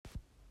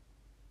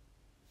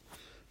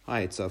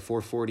Hi, it's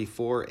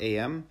 4:44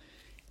 a.m.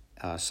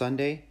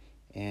 Sunday,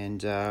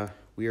 and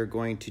we are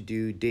going to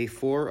do day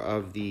 4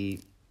 of the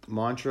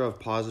mantra of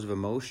positive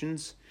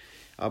emotions.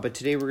 But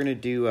today we're going to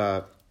do,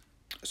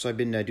 so I've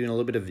been doing a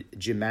little bit of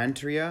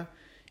gematria,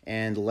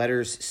 and the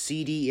letters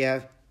C, D,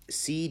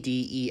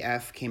 E,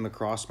 F came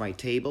across my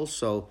table,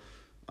 so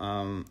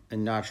in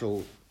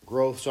natural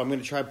growth. So I'm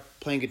going to try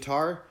playing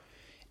guitar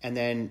and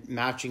then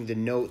matching the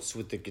notes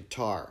with the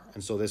guitar.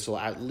 And so this will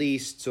at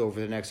least, so over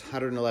the next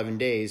 111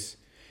 days,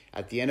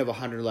 at the end of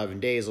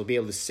 111 days, I'll be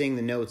able to sing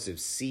the notes of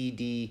C,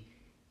 D,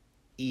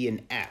 E,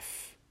 and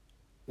F,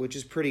 which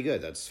is pretty good.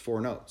 That's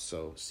 4 notes.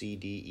 So C,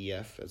 D, E,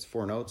 F, that's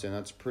 4 notes, and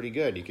that's pretty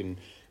good. You can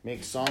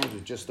make songs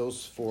with just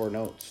those 4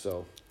 notes.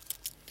 So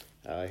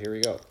here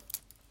we go.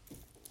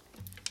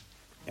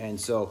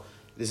 And so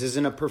this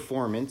isn't a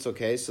performance,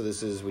 okay? So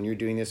this is, when you're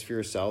doing this for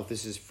yourself,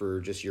 this is for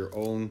just your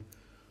own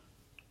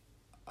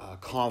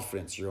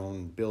confidence, your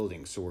own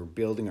building. So we're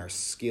building our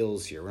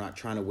skills here. We're not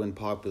trying to win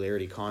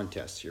popularity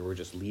contests here. We're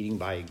just leading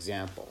by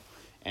example.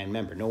 And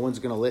remember, no one's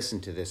going to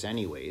listen to this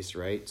anyways,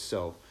 right?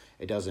 So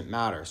it doesn't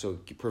matter. So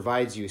it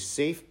provides you a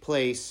safe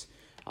place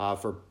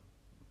for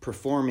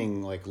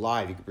performing like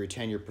live. You can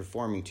pretend you're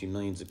performing to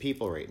millions of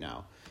people right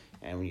now.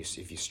 And when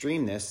if you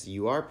stream this,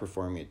 you are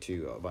performing it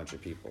to a bunch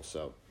of people.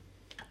 So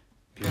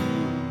peace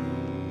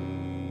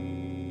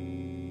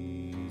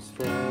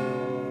fall.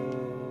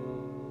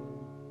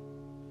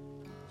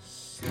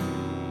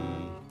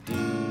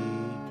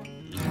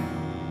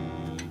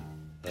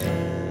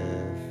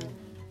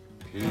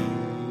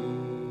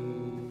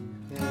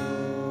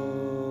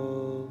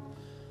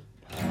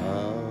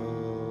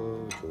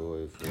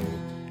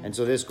 And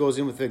so this goes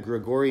in with the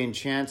Gregorian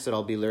chants that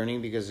I'll be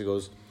learning, because it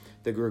goes,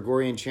 the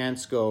Gregorian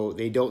chants go,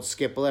 they don't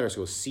skip a letter. So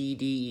it goes C,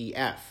 D, E,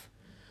 F.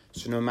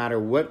 So no matter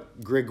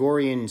what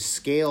Gregorian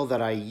scale that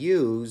I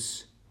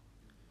use,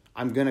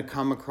 I'm going to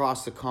come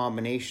across the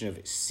combination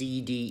of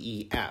C, D,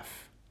 E,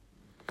 F.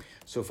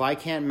 So if I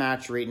can't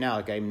match right now,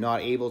 like I'm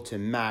not able to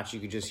match, you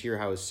could just hear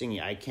how I was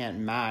singing. I can't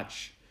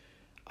match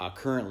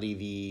currently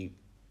the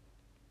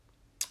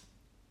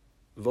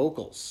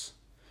vocals.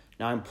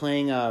 Now I'm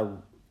playing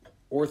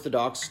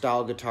orthodox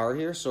style guitar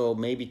here, so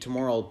maybe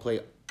tomorrow I'll play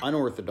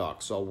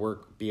unorthodox. So I'll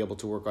be able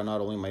to work on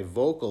not only my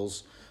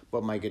vocals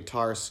but my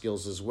guitar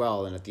skills as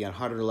well. And at the end of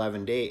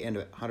 111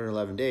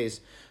 days,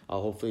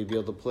 I'll hopefully be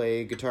able to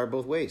play guitar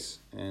both ways,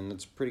 and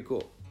that's pretty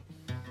cool.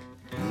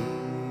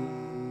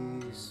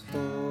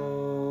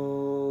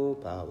 Peaceful,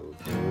 powerful,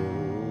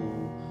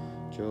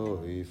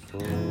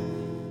 joyful,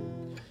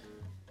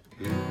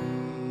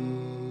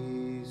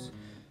 peace,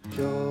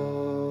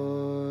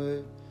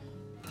 joy.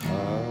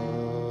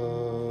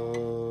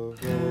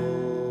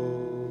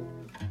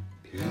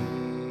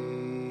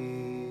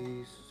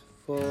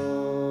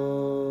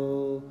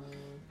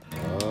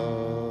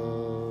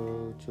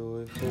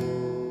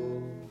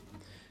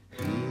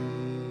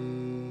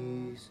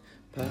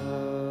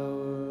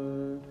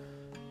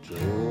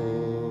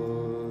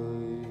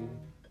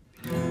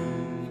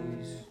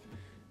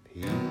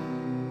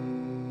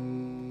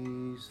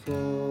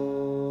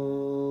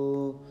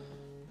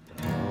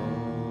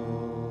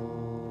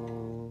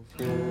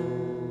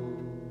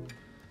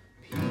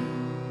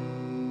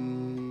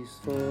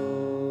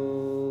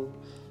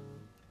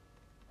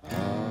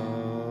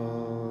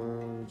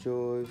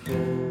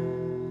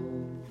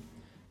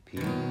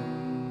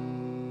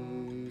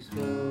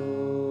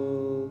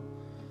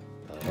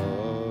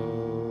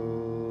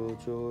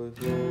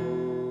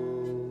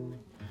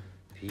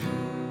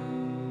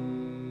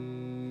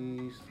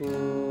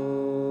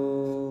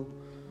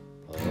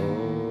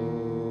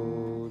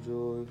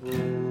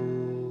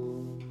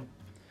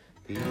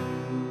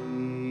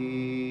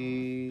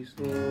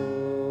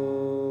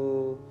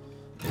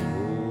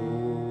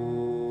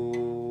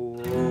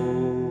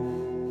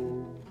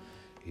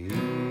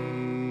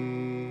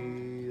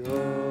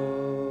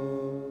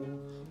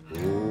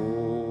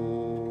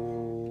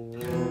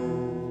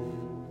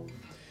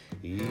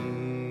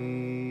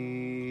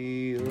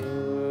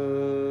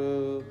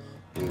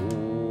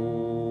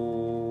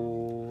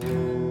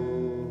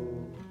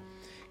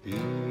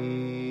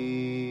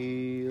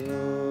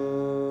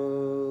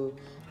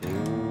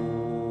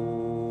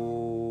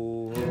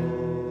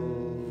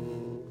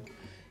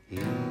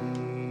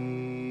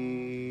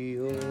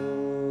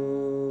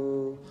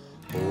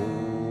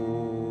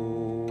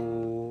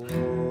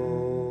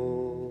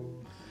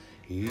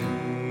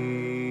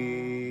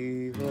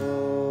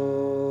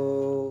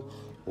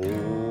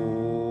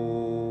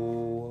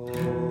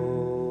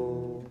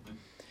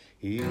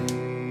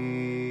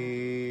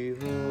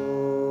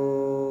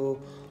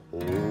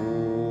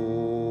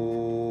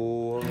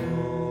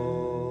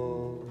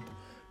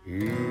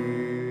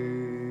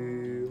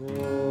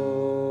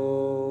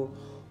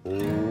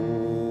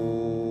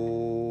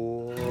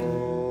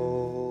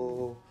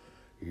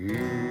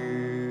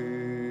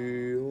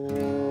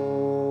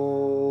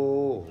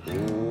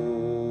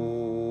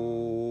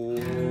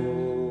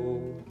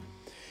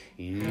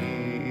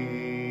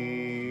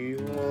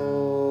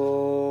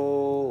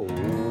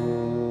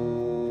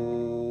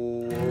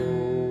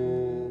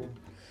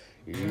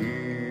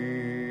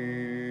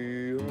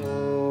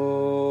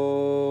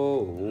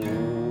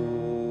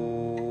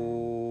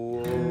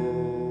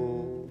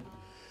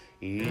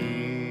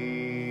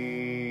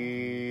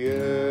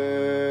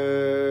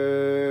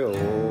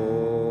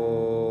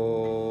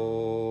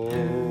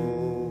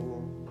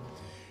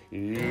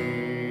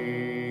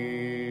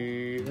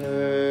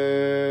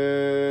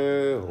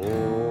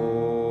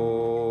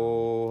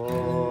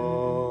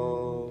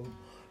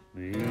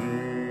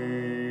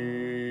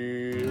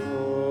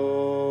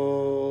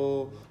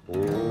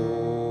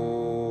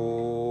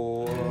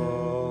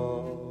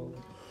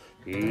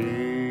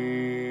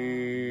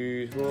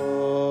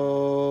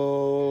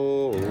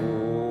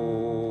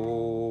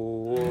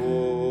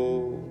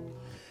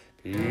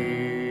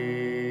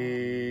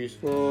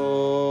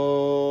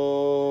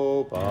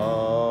 peaceful,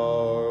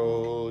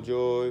 powerful,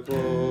 joyful.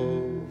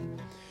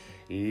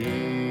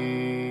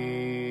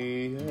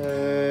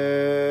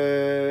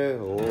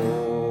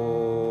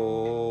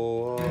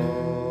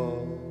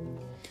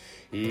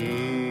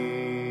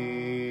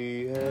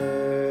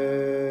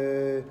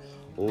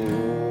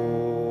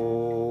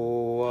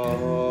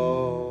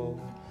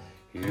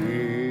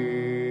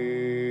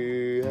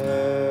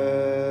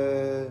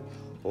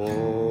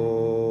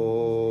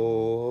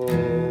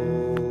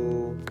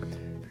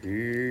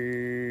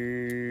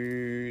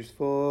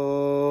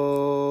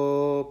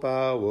 Peaceful,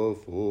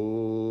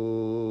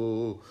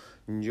 powerful,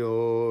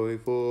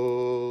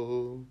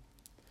 joyful.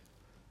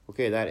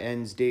 Okay, that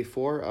ends day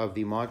 4 of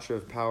the mantra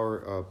of power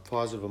of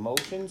positive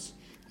emotions,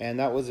 and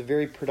that was a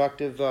very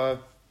productive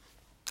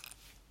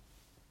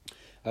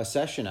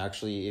session.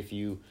 Actually, if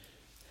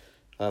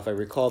I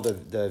recall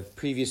the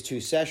previous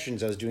 2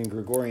 sessions, I was doing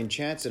Gregorian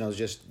chants, and I was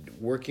just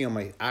working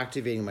on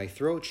activating my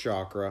throat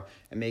chakra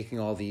and making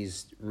all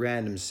these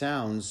random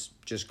sounds,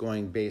 just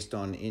going based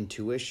on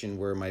intuition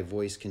where my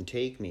voice can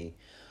take me.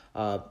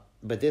 But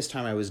this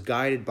time I was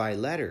guided by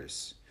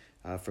letters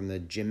from the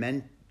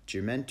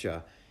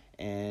Gematria,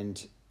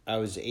 and I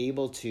was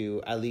able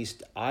to, at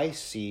least I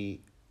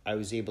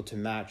was able to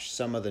match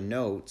some of the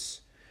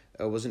notes.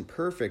 It wasn't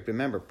perfect, but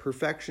remember,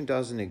 perfection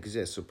doesn't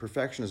exist, so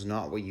perfection is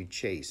not what you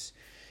chase.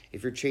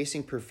 If you're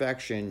chasing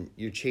perfection,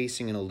 you're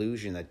chasing an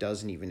illusion that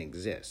doesn't even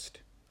exist.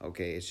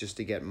 Okay, it's just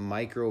to get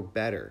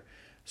better,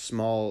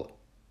 small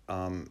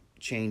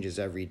changes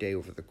every day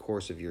over the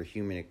course of your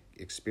human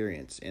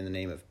experience in the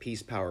name of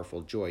peace,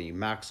 powerful joy. You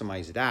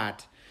maximize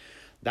that.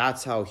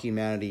 That's how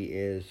humanity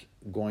is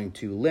going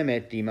to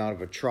limit the amount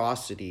of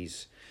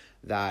atrocities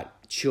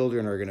that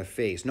children are going to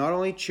face. Not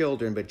only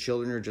children, but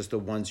children are just the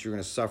ones who are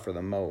going to suffer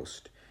the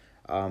most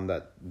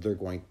that they're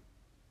going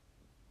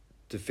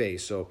to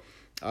face. So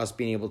us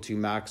being able to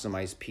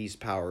maximize peace,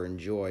 power, and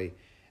joy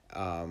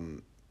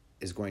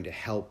is going to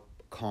help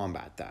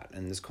combat that.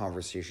 And this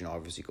conversation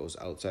obviously goes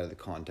outside of the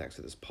context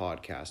of this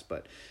podcast,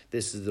 but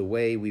this is the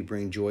way we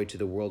bring joy to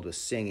the world with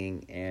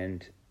singing,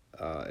 and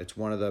it's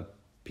one of the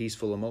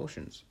peaceful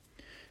emotions.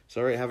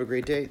 So, all right, have a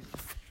great day.